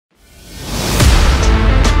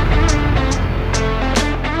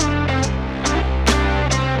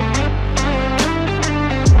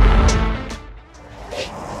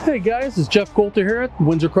guys, it's Jeff Coulter here at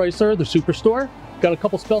Windsor Chrysler, the Superstore. Got a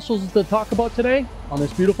couple specials to talk about today on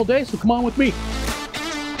this beautiful day, so come on with me.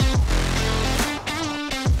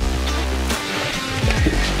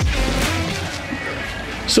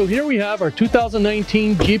 So here we have our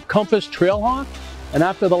 2019 Jeep Compass Trailhawk, and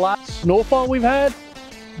after the last snowfall we've had,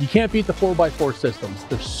 you can't beat the 4x4 systems.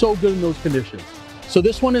 They're so good in those conditions. So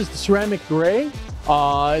this one is the ceramic gray.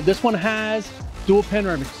 This one has dual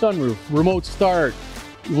panoramic sunroof, remote start,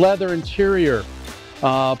 leather interior,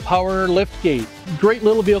 power lift gate. Great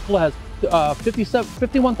little vehicle. It has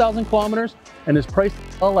 51,000 kilometers and is priced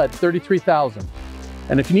at $33,000.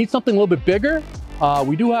 And if you need something a little bit bigger,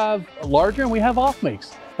 we do have larger and we have off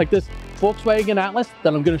makes like this Volkswagen Atlas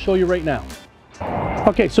that I'm going to show you right now.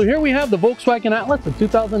 Okay, so here we have the Volkswagen Atlas of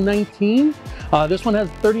 2019. This one has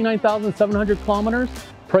 39,700 kilometers.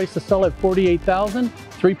 Price to sell at $48,000.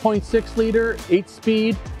 3.6 liter,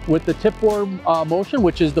 8-speed with the tip 4Motion,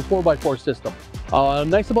 which is the 4x4 system.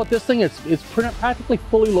 Nice about this thing, it's practically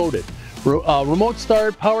fully loaded. Remote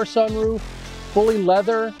start, power sunroof, fully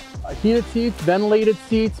leather, heated seats, ventilated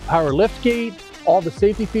seats, power lift gate, all the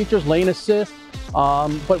safety features, lane assist.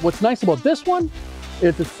 But what's nice about this one,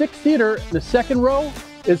 it's a 6-seater. The second row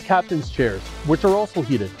is captain's chairs, which are also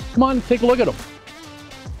heated. Come on, take a look at them.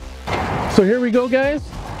 So here we go, guys.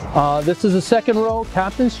 This is the second row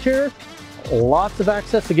captain's chair. Lots of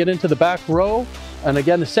access to get into the back row. And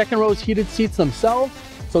again, the second row is heated seats themselves.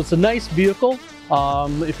 So it's a nice vehicle.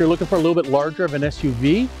 If you're looking for a little bit larger of an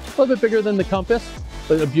SUV, a little bit bigger than the Compass,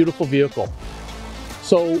 but a beautiful vehicle.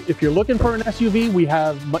 So if you're looking for an SUV, we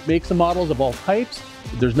have makes and models of all types.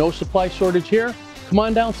 There's no supply shortage here. Come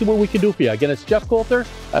on down, see what we can do for you. Again, it's Jeff Coulter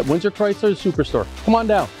at Windsor Chrysler Superstore. Come on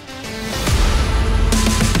down.